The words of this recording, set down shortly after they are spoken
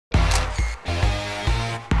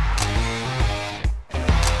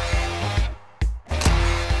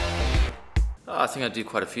I think I do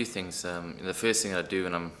quite a few things. The first thing I do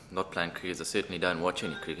when I'm not playing cricket is I certainly don't watch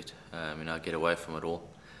any cricket. I get away from it all.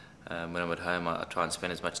 When I'm at home, I try and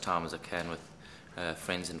spend as much time as I can with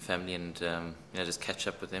friends and family, and just catch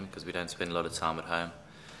up with them, because we don't spend a lot of time at home.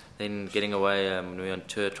 Then getting away, when we're on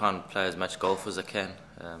tour, try and play as much golf as I can.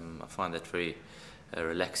 I find that very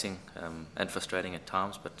relaxing and frustrating at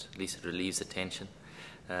times, but at least it relieves the tension.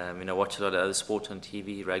 Watch a lot of other sport on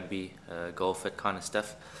TV, rugby, golf, that kind of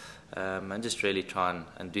stuff. And just really try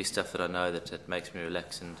and do stuff that I know that makes me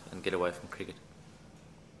relax and get away from cricket.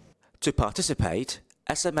 To participate,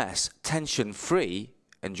 SMS tension free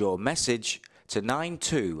and your message to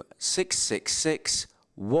 92666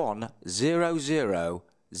 10000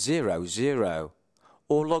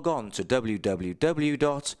 or log on to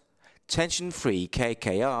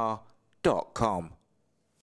www.tensionfreekkr.com.